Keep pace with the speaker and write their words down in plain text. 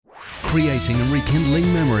creating and rekindling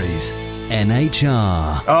memories.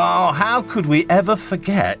 NHR. Oh, how could we ever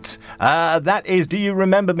forget? That is Do You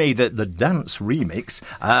Remember Me, the dance remix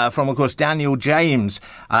from, of course, Daniel James.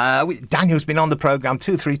 Daniel's been on the programme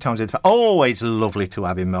 2-3 times. Always lovely to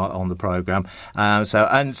have him on the programme.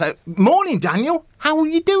 So, morning, Daniel. How are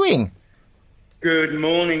you doing? Good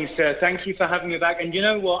morning, sir. Thank you for having me back. And you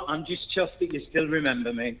know what? I'm just chuffed that you still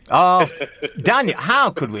remember me. Oh, Daniel, how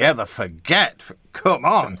could we ever forget? Come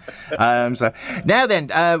on. So now then,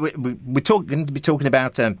 we're going to be talking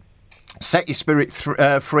about Set Your Spirit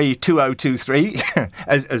Free 2023,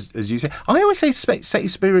 as you say. I always say Set Your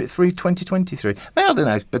Spirit Free 2023. Well, I don't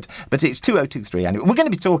know, but it's 2023 anyway. We're going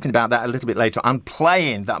to be talking about that a little bit later. I'm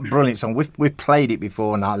playing that brilliant song. We've played it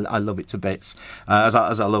before, and I love it to bits, as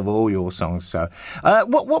I love all your songs. So,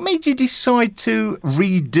 what made you decide to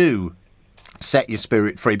redo Set Your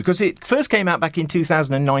Spirit Free? Because it first came out back in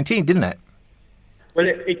 2019, didn't it? Well,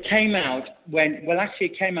 it came out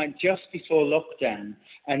it came out just before lockdown.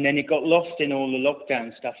 And then it got lost in all the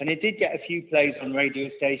lockdown stuff. And it did get a few plays on radio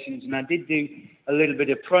stations, and I did do a little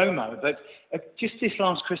bit of promo. But just this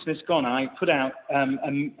last Christmas gone, I put out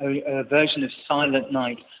a version of Silent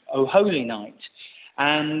Night, Oh Holy Night.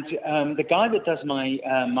 And the guy that does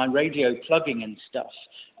my radio plugging and stuff,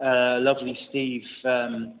 lovely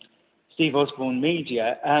Steve Osborne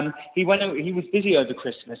Media, he was busy over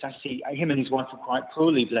Christmas. I see him and his wife were quite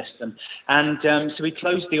poorly, bless them. And so he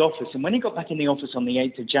closed the office. And when he got back in the office on the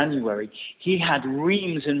 8th of January, he had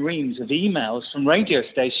reams and reams of emails from radio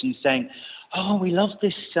stations saying, "Oh, we love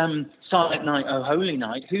this Silent Night, Oh Holy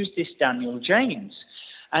Night. Who's this Daniel James?"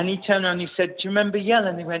 And he turned around and he said, "Do you remember Yell?"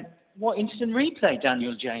 And they went, "What, instant replay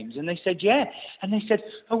Daniel James?" And they said, "Yeah." And they said,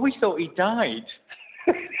 "Oh, we thought he died."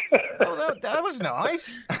 Oh, that was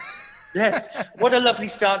nice. Yeah, what a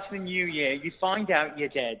lovely start to the new year. You find out you're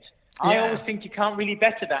dead. I always think you can't really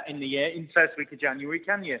better that in the first week of January,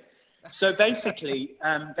 can you? So basically,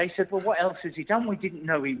 they said, "Well, what else has he done? We didn't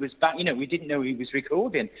know he was back. We didn't know he was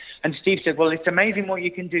recording." And Steve said, "Well, it's amazing what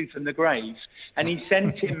you can do from the grave." And he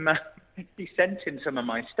sent him some of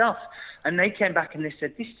my stuff. And they came back and they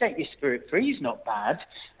said, "This Set Your Spirit Free is not bad.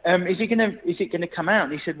 Is it gonna come out?"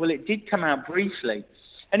 And he said, "Well, it did come out briefly."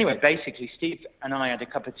 Anyway, basically, Steve and I had a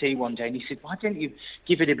cup of tea one day, and he said, "Why don't you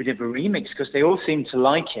give it a bit of a remix? Because they all seem to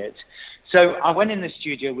like it." So I went in the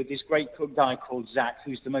studio with this great guy called Zach,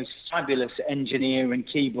 who's the most fabulous engineer and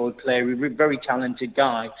keyboard player, a very talented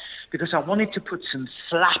guy, because I wanted to put some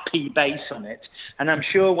slappy bass on it. And I'm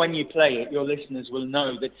sure when you play it, your listeners will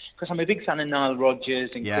know that, because I'm a big fan of Nile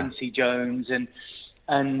Rodgers and Quincy Jones and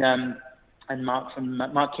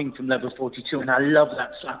Mark King from Level 42, and I love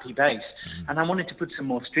that slappy bass. And I wanted to put some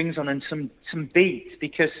more strings on and some beats,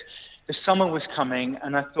 because the summer was coming,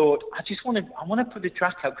 and I thought I want to put a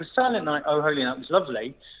track out, because Silent Night, Oh Holy Night was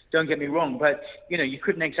lovely, don't get me wrong, but you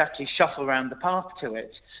couldn't exactly shuffle around the path to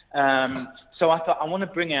it. So I thought I want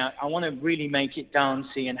to really make it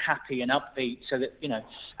dancey and happy and upbeat, so that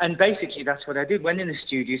and basically that's what I did. Went in the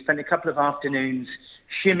studio, spent a couple of afternoons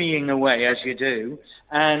shimmying away as you do,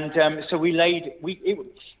 and so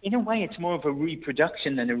in a way it's more of a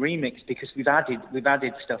reproduction than a remix, because we've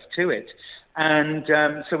added stuff to it, and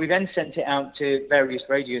so we then sent it out to various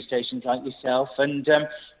radio stations like yourself, and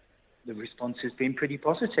the response has been pretty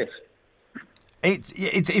positive.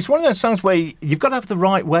 It's one of those songs where you've got to have the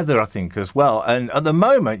right weather, I think, as well. And at the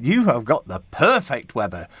moment, you have got the perfect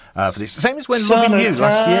weather for this. Same as when Loving You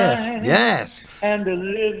last year. Yes. And the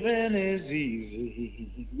living is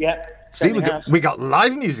easy. Yep. See, we got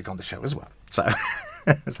live music on the show as well. So,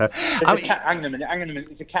 hang on a minute.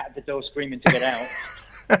 There's a cat at the door screaming to get out.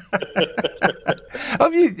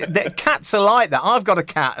 The cats are like that. I've got a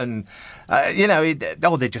cat, and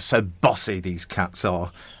they're just so bossy. These cats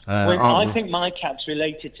are. I think my cat's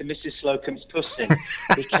related to Mrs. Slocum's pussy,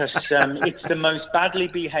 because it's the most badly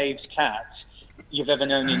behaved cat you've ever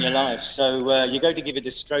known in your life. So you go to give it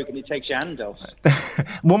a stroke, and it takes your hand off.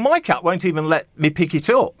 Well, my cat won't even let me pick it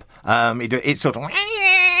up. It's sort of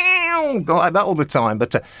like that all the time,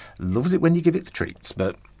 but loves it when you give it the treats,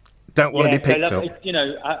 but don't want to be picked up.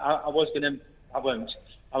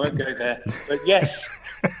 I won't go there. But yes,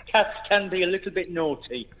 cats can be a little bit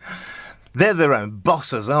naughty. They're their own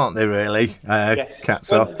bosses, aren't they, really? Yes.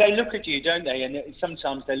 Cats are. They look at you, don't they? And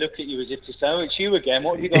sometimes they look at you as if to say, "Oh, it's you again.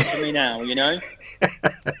 What have you got for me now?"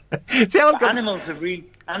 See, animals are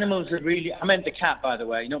really... I meant the cat, by the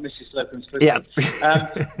way, not Mrs. Slocum's pussy. Yeah.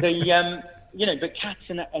 But cats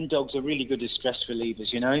and dogs are really good as stress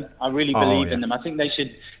relievers, I really believe in them. I think they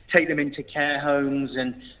should take them into care homes,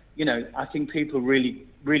 and, I think people really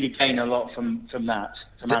really gain a lot from that,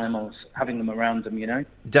 from animals, having them around them, you know.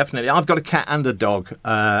 Definitely. I've got a cat and a dog,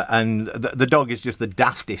 and the dog is just the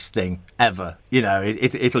daftest thing ever. You know,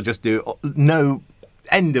 it'll just do no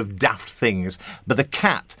end of daft things, but the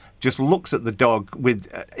cat just looks at the dog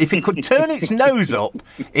with, if it could turn its nose up,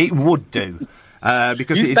 it would do.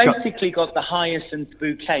 Because You've basically got the hyacinth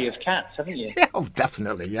bouquet of cats, haven't you? Yeah, oh,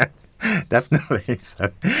 definitely, yeah. Definitely. So,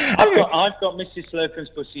 I've got Mrs. Slocum's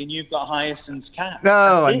pussy, and you've got Hyacinth's cat.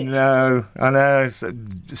 No, I know.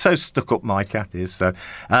 So stuck up my cat is. So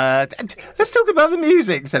let's talk about the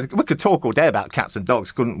music. So we could talk all day about cats and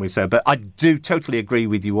dogs, couldn't we? So, but I do totally agree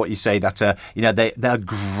with you what you say that they're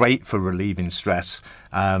great for relieving stress.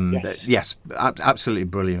 Yes, absolutely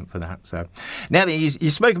brilliant for that. So now that you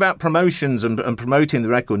spoke about promotions and promoting the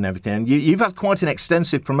record and everything, and you've had quite an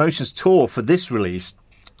extensive promotions tour for this release.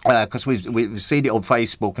 Because we've seen it on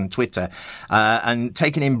Facebook and Twitter, and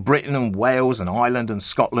taken in Britain and Wales and Ireland and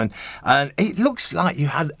Scotland, and it looks like you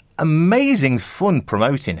had amazing fun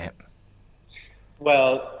promoting it.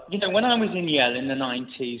 Well, when I was in Yale in the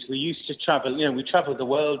 90s, we used to travel. We travelled the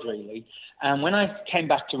world really. And when I came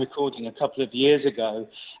back to recording a couple of years ago,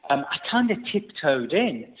 I kind of tiptoed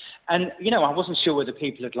in, and I wasn't sure whether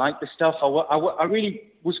people had liked the stuff. I really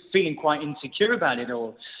was feeling quite insecure about it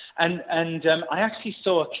all. And I actually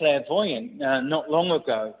saw a clairvoyant not long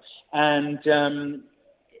ago, and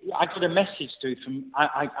I got a message through from,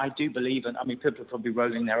 I do believe, and I mean, people are probably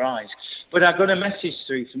rolling their eyes, but I got a message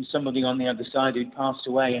through from somebody on the other side who'd passed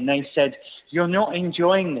away, and they said, "You're not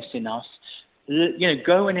enjoying this enough.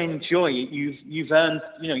 Go and enjoy it. You've earned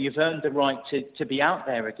the right to be out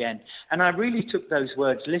there again." And I really took those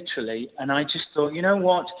words literally, and I just thought, you know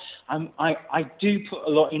what, I do put a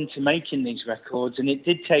lot into making these records, and it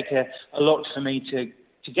did take a lot for me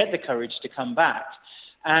to get the courage to come back.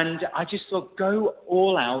 And I just thought, go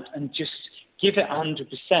all out and just give it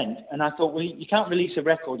 100%. And I thought, well, you can't release a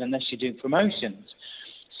record unless you do promotions.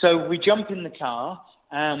 So we jump in the car.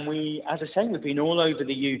 And as I say, we've been all over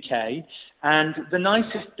the UK. And the nice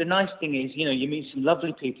thing is, you meet some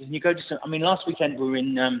lovely people, and you go to some. I mean, last weekend we were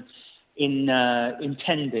in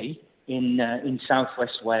Tenby in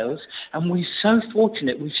southwest Wales, and we're so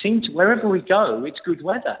fortunate. We've seen wherever we go, it's good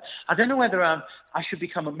weather. I don't know whether I should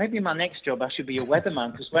become maybe my next job I should be a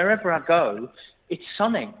weatherman, because wherever I go, it's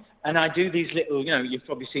sunny. And I do these little, you've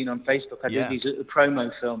probably seen on Facebook, I do these little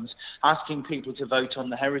promo films asking people to vote on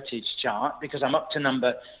the Heritage chart, because I'm up to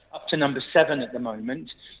number 7 at the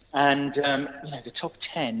moment. And, the top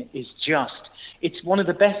 10 is it's one of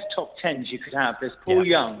the best top 10s you could have. There's Paul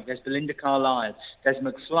Young, there's Belinda Carlisle, there's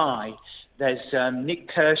McFly, there's Nick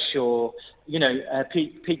Kershaw,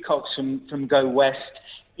 Pete Cox from Go West.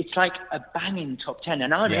 It's like a banging top 10,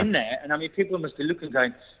 and I'm in there, and I mean, people must be looking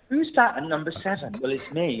going, who's that at number 7? Well,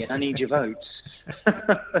 it's me, and I need your votes.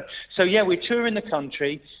 So we're touring the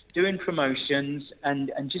country, doing promotions,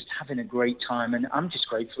 and just having a great time, and I'm just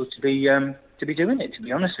grateful to be doing it, to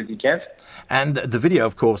be honest with you, Kev. And the video,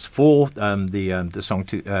 of course, for the song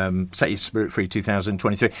Set Your Spirit Free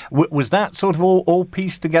 2023, was that sort of all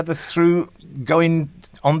pieced together through going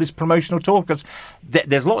on this promotional tour? Because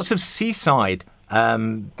there's lots of seaside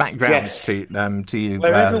backgrounds to you.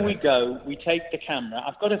 Wherever we go, we take the camera.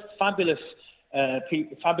 I've got a fabulous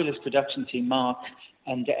production team, Mark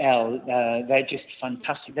and Elle. They're just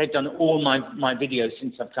fantastic. They've done all my videos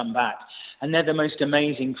since I've come back, and they're the most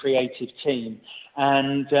amazing creative team.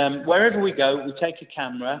 And wherever we go, we take a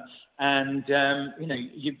camera, and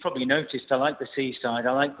you've probably noticed I like the seaside,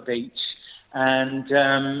 I like the beach, and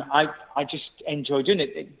I just enjoy doing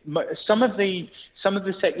it. Some of the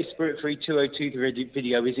Set Your Spirit Free 2023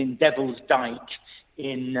 video is in Devil's Dyke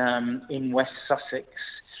in West Sussex.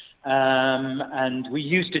 And we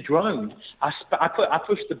used a drone. I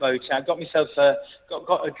pushed the boat out, got myself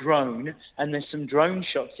got a drone, and there's some drone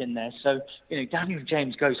shots in there. So Daniel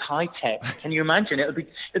James goes high tech. Can you imagine? It'll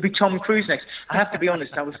be Tom Cruise next. I have to be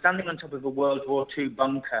honest. I was standing on top of a World War II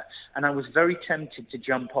bunker, and I was very tempted to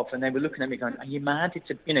jump off. And they were looking at me going, "Are you mad?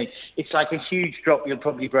 It's like a huge drop. You'll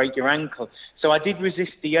probably break your ankle." So I did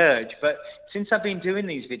resist the urge. But since I've been doing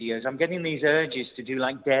these videos, I'm getting these urges to do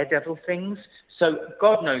like daredevil things. So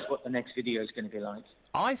God knows what the next video is going to be like.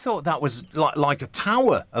 I thought that was like a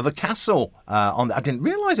tower of a castle. I didn't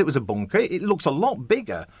realise it was a bunker. It looks a lot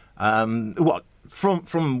bigger.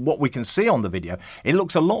 From what we can see on the video, it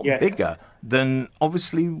looks a lot bigger than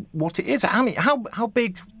obviously what it is. I mean, how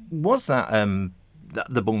big was that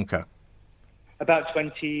the bunker? About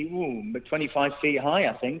 25 feet high,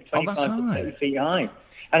 I think. 25 to 30 feet high.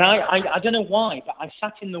 And I don't know why, but I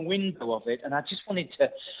sat in the window of it, and I just wanted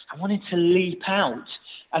to leap out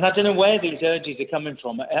And I don't know where these urges are coming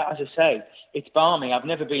from. As I say, it's balmy. I've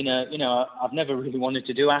never been I've never really wanted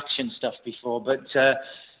to do action stuff before, but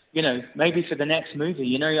maybe for the next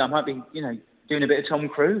movie, I might be, doing a bit of Tom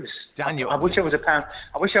Cruise. Daniel, I wish I was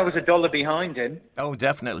 $1 behind him. Oh,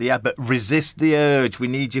 definitely, yeah. But resist the urge. We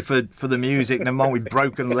need you for the music. No more with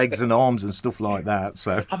broken legs and arms and stuff like that.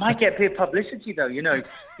 So I might get a bit of publicity though.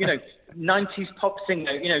 90s pop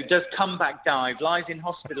singer, does comeback dive, lies in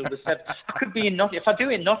hospital. I could be in Nottingham. If I do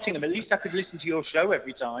it in Nottingham, at least I could listen to your show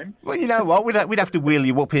every time. Well, you know what? We'd have to wheel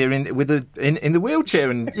you up here in the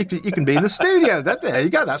wheelchair, and you can be in the studio. There you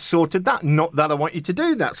go. That's sorted. Not that I want you to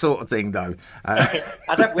do that sort of thing, though.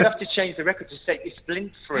 We'd have to change the record to say it's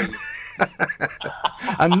splint free.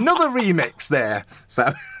 Another remix there.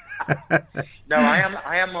 So. No,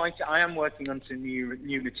 I am working on some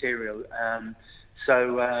new material.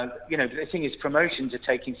 The thing is, promotions are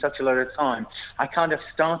taking such a lot of time. I kind of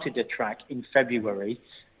started a track in February,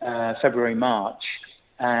 March,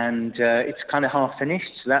 and it's kind of half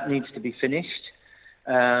finished, so that needs to be finished.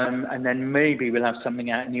 And then maybe we'll have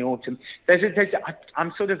something out in the autumn.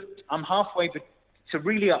 I'm halfway, but it's a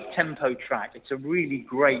really up-tempo track. It's a really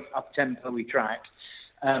great up-tempo-y track.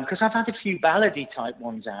 Because I've had a few ballady type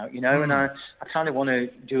ones out, and I kind of want to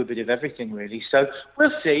do a bit of everything really. So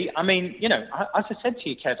we'll see. I mean, as I said to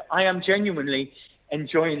you, Kev, I am genuinely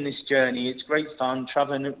enjoying this journey. It's great fun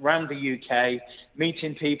traveling around the UK,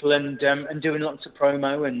 meeting people and doing lots of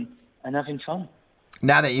promo and having fun.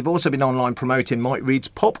 Now that you've also been online promoting Mike Reed's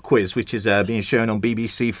Pop Quiz, which is being shown on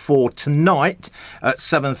BBC4 tonight at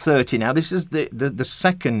 7:30. Now, this is the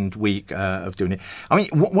second week of doing it. I mean,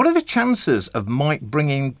 what are the chances of Mike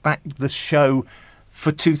bringing back the show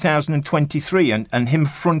for 2023 and him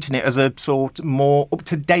fronting it as a sort more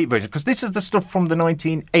up-to-date version? Because this is the stuff from the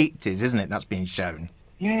 1980s, isn't it, that's being shown?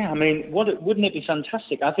 Yeah, I mean, wouldn't it be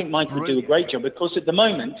fantastic? I think Mike would do a great job, because at the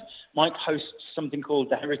moment, Mike hosts something called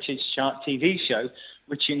the Heritage Chart TV show,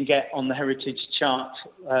 which you can get on the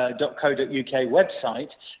heritagechart.co.uk website.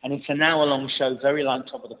 And it's an hour-long show, very like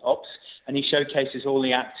Top of the Pops, and he showcases all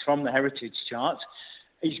the acts from the Heritage Chart.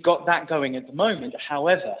 He's got that going at the moment.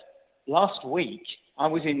 However, last week, I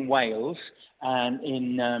was in Wales and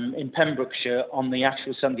in Pembrokeshire on the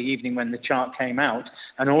actual Sunday evening when the chart came out,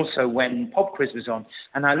 and also when Pop Quiz was on.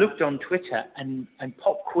 And I looked on Twitter, and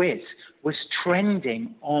Pop Quiz was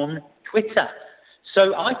trending on Twitter.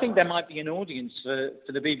 So I think there might be an audience for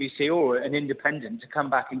the BBC or an independent to come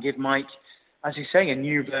back and give Mike, as you say, a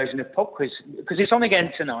new version of Pop Quiz, because it's on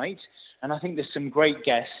again tonight, and I think there's some great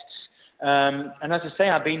guests. And as I say,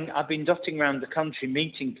 I've been dotting around the country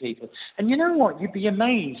meeting people, and you know what? You'd be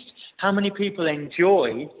amazed how many people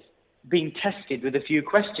enjoy being tested with a few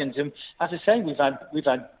questions. And as I say, we've had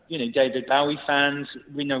David Bowie fans.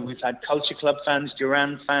 We've had Culture Club fans,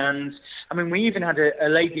 Duran fans. I mean, we even had a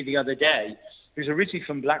lady the other day who's originally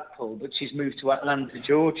from Blackpool, but she's moved to Atlanta,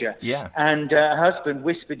 Georgia. Yeah. And her husband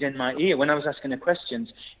whispered in my ear when I was asking her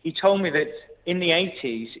questions. He told me that in the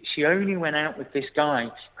 80s, she only went out with this guy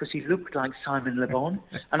because he looked like Simon Le Bon.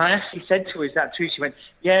 And I actually said to her, is that true? She went,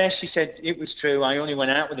 yeah. She said, it was true. I only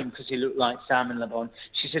went out with him because he looked like Simon Le Bon.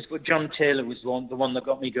 She says, but John Taylor was the one that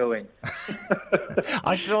got me going.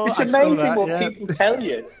 It's amazing what people tell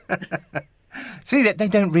you. See, they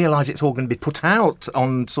don't realise it's all going to be put out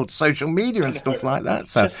on sort of social media and stuff like that.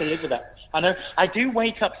 So just to live with that. I know. I do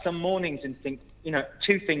wake up some mornings and think,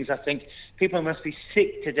 two things. I think people must be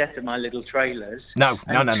sick to death of my little trailers. No.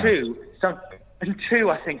 Two,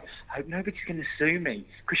 I think, I hope nobody's going to sue me.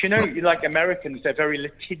 Because, you like Americans, they're very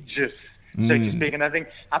litigious, so to speak. And I think,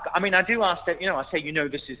 I do ask that, I say,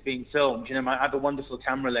 this is being filmed. I have a wonderful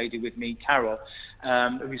camera lady with me, Carol,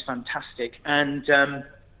 who's fantastic. And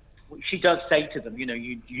she does say to them,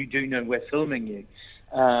 you do know we're filming you.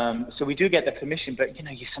 So we do get the permission, but,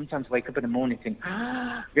 you sometimes wake up in the morning and think,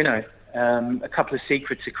 a couple of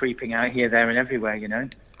secrets are creeping out here, there and everywhere,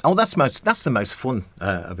 Oh, that's the most fun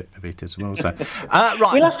of it as well. So, right.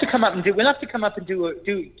 We'll have to come up and do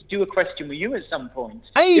a question with you at some point.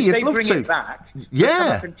 Hey, if you'd they love bring to. it back, yeah. We'll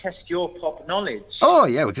come up and test your pop knowledge. Oh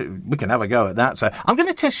yeah, we can have a go at that. So I'm going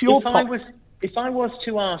to test your pop. If I was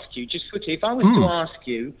to ask you, just quickly, to ask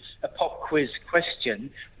you a pop quiz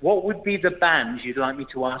question, what would be the band you'd like me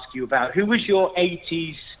to ask you about? Who was your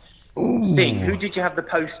 80s thing? Who did you have the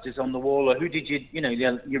posters on the wall, or who did you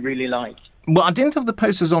really like? Well, I didn't have the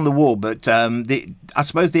posters on the wall, but I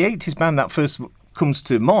suppose the 80s band that first comes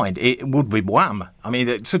to mind, it would be Wham. I mean,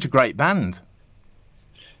 it's such a great band.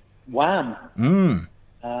 Wham.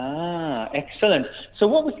 Ah, excellent. So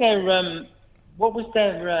what was their...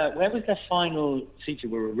 where was their final... See,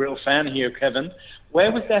 we're a real fan here, Kevin.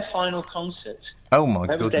 Where was their final concert? Oh, my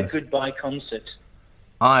goodness. Where was their goodbye concert?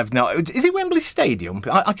 I've not. Is it Wembley Stadium?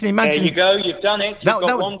 I can imagine. There you go. You've done it. You've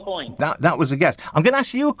got 1 point. That was a guess. I'm going to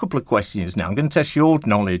ask you a couple of questions now. I'm going to test your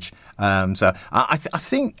knowledge. So I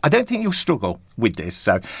don't think you'll struggle with this.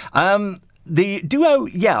 So the duo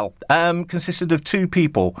Yell consisted of 2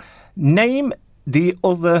 people. Name the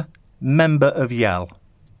other member of Yell.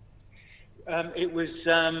 It was.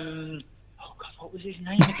 Oh God, what was his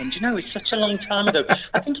name again? Do you know? It's such a long time ago.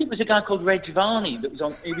 I think it was a guy called Reg Varney that was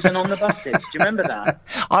on. He was on the buses. Do you remember that?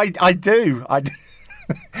 I do.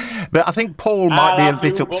 But I think Paul might be a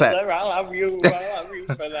bit upset. Butler, I'll have you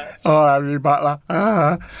for that. Oh, Harry Butler.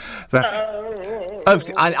 So,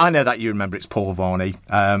 I know that you remember it's Paul Varney.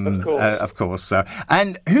 Of course.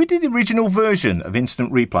 And who did the original version of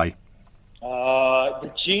Instant Replay?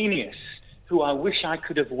 The genius who I wish I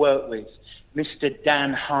could have worked with, Mr.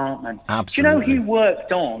 Dan Hartman. Absolutely. Do you know he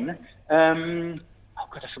worked on... oh,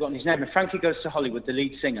 God, I've forgotten his name. Frankie Goes to Hollywood, the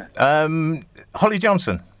lead singer. Holly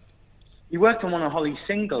Johnson. He worked on one of Holly's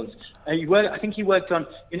singles. I think he worked on,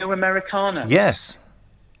 Americana. Yes.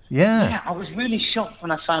 Yeah. I was really shocked when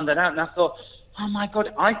I found that out, and I thought, oh my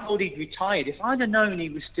God, I thought he'd retired. If I'd have known he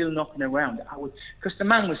was still knocking around, I would, because the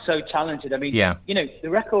man was so talented. I mean, the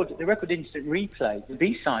record Instant Replay, the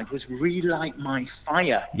B-side was Relight My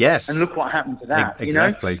Fire. Yes. And look what happened to that.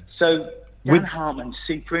 Exactly. So Dan Hartman,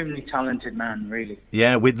 supremely talented man, really.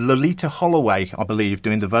 Yeah, with Lolita Holloway, I believe,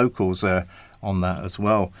 doing the vocals on that as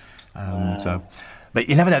well. But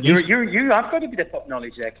you never know. I've got a bit of pop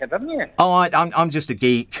knowledge there, Kev, haven't you? Oh, I'm just a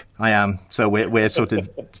geek. I am. So we're sort of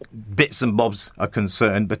bits and bobs are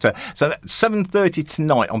concerned. But so 7:30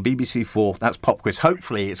 tonight on BBC4. That's Pop Quiz.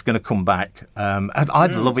 Hopefully, it's going to come back.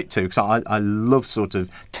 I'd love it too, because I love sort of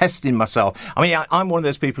testing myself. I mean, I'm one of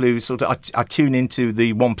those people who sort of I tune into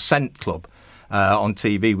the 1% Club. On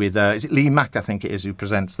TV with is it Lee Mack? I think it is who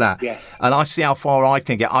presents that. Yeah. And I see how far I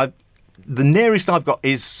can get. The nearest I've got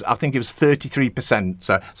is, I think it was 33%.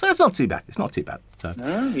 So that's not too bad. It's not too bad. So,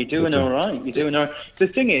 no, you're doing all right. You're doing all right. The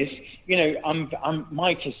thing is,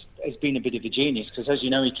 Mike has been a bit of a genius, because, as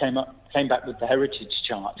you know, he came back with the Heritage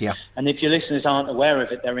Chart. Yeah. And if your listeners aren't aware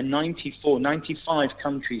of it, there are 95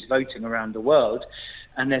 countries voting around the world,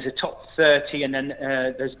 and there's a top 30, and then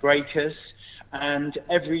there's breakers. And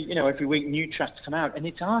every week new tracks come out, and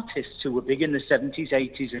it's artists who were big in the 70s,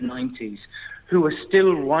 80s, and 90s who are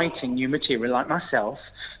still writing new material, like myself.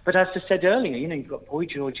 But as I said earlier, you've got Boy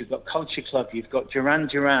George, you've got Culture Club, you've got Duran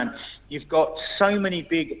Duran, you've got so many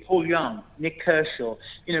big, Paul Young, Nick Kershaw,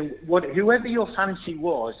 whoever your fancy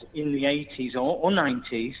was in the 80s or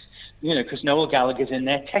 90s, because Noel Gallagher's in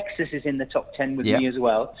there, Texas is in the top 10 with me as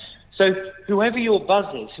well. So whoever your buzz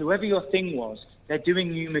is, whoever your thing was, they're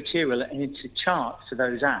doing new material, and it's a chart for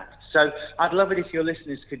those acts. So I'd love it if your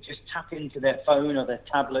listeners could just tap into their phone or their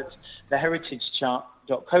tablet,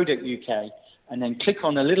 theheritagechart.co.uk, and then click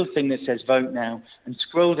on the little thing that says Vote Now, and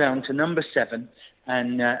scroll down to number 7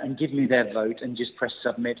 and give me their vote, and just press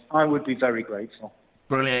Submit. I would be very grateful.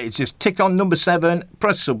 Brilliant. It's just tick on number 7,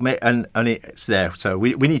 press Submit, and it's there. So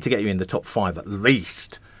we need to get you in the top 5 at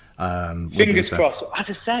least. Fingers crossed. As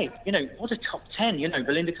I say, what a top 10.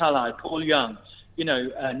 Belinda Carlisle, Paul Young,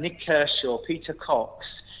 Nick Kershaw, Peter Cox,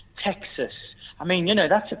 Texas. I mean,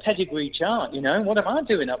 that's a pedigree chart, What am I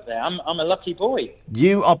doing up there? I'm a lucky boy.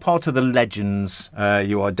 You are part of the legends,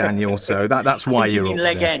 you are, Daniel, so that's why you're up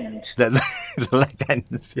legend. There. The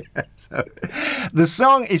legends, yeah. So, the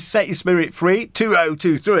song is Set Your Spirit Free,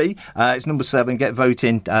 2023. It's number 7. Get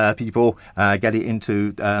voting, people. Get it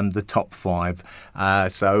into the top 5.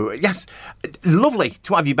 So, yes, lovely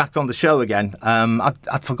to have you back on the show again.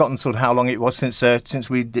 I'd forgotten sort of how long it was since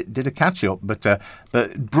we did a catch-up, but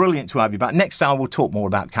brilliant to have you back. Next time we'll talk more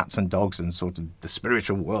about cats and dogs and sort of the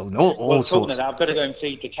spiritual world and all sorts. I've got to go and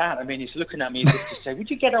feed the cat. I mean, he's looking at me as if to say, would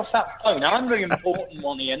you get off that phone? I'm the important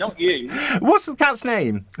one here, not you. What's the cat's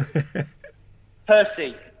name?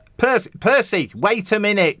 Percy. Percy, wait a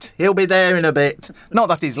minute. He'll be there in a bit. Not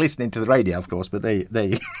that he's listening to the radio, of course, but there you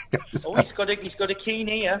go. Oh, he's got a keen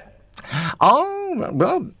ear. Oh,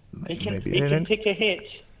 well, he can pick a hit.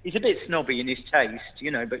 He's a bit snobby in his taste,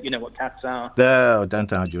 but you know what cats are. No,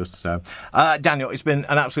 don't I just. So, Daniel, it's been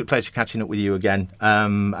an absolute pleasure catching up with you again,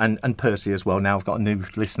 and Percy as well. Now I've got a new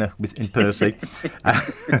listener in Percy.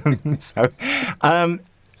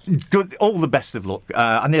 Good. All the best of luck.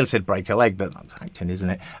 I nearly said break a leg, but that's acting, isn't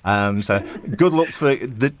it? So good luck for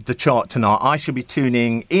the chart tonight. I shall be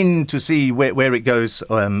tuning in to see where it goes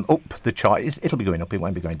up the chart. It'll be going up. It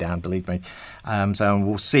won't be going down, believe me. So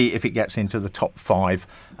we'll see if it gets into the top 5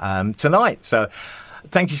 tonight. So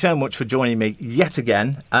thank you so much for joining me yet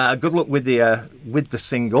again. Good luck with the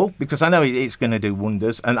single, because I know it's going to do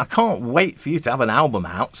wonders, and I can't wait for you to have an album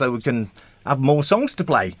out so we can have more songs to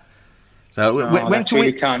play. So that's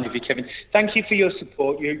really kind of you, Kevin. Thank you for your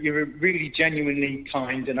support. You're really genuinely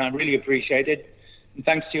kind, and I really appreciate it. And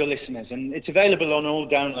thanks to your listeners. And it's available on all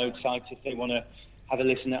download sites if they want to have a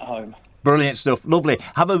listen at home. Brilliant stuff. Lovely.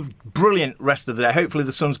 Have a brilliant rest of the day. Hopefully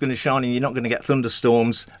the sun's going to shine and you're not going to get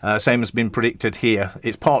thunderstorms, same as been predicted here.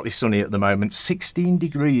 It's partly sunny at the moment, 16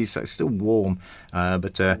 degrees, so it's still warm.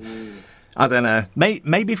 But I don't know.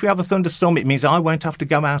 Maybe if we have a thunderstorm, it means I won't have to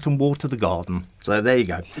go out and water the garden. So there you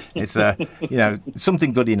go. It's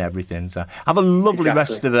something good in everything. So have a lovely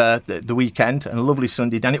rest of the weekend and a lovely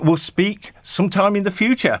Sunday, Danny. We'll speak sometime in the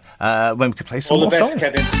future when we can play some more songs.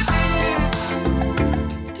 Kevin.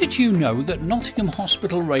 Did you know that Nottingham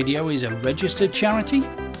Hospital Radio is a registered charity?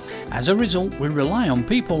 As a result, we rely on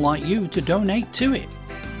people like you to donate to it.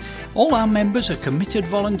 All our members are committed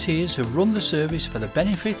volunteers who run the service for the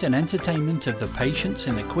benefit and entertainment of the patients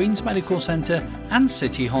in the Queen's Medical Centre and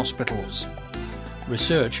city hospitals.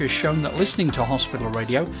 Research has shown that listening to hospital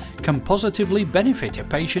radio can positively benefit a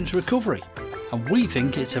patient's recovery, and we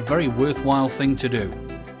think it's a very worthwhile thing to do.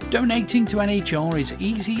 Donating to NHR is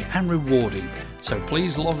easy and rewarding, so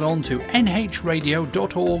please log on to nhradio.org.uk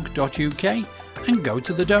and go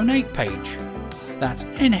to the donate page. That's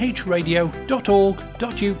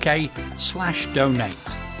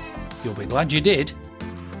nhradio.org.uk/donate. You'll be glad you did,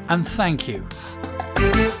 and thank you.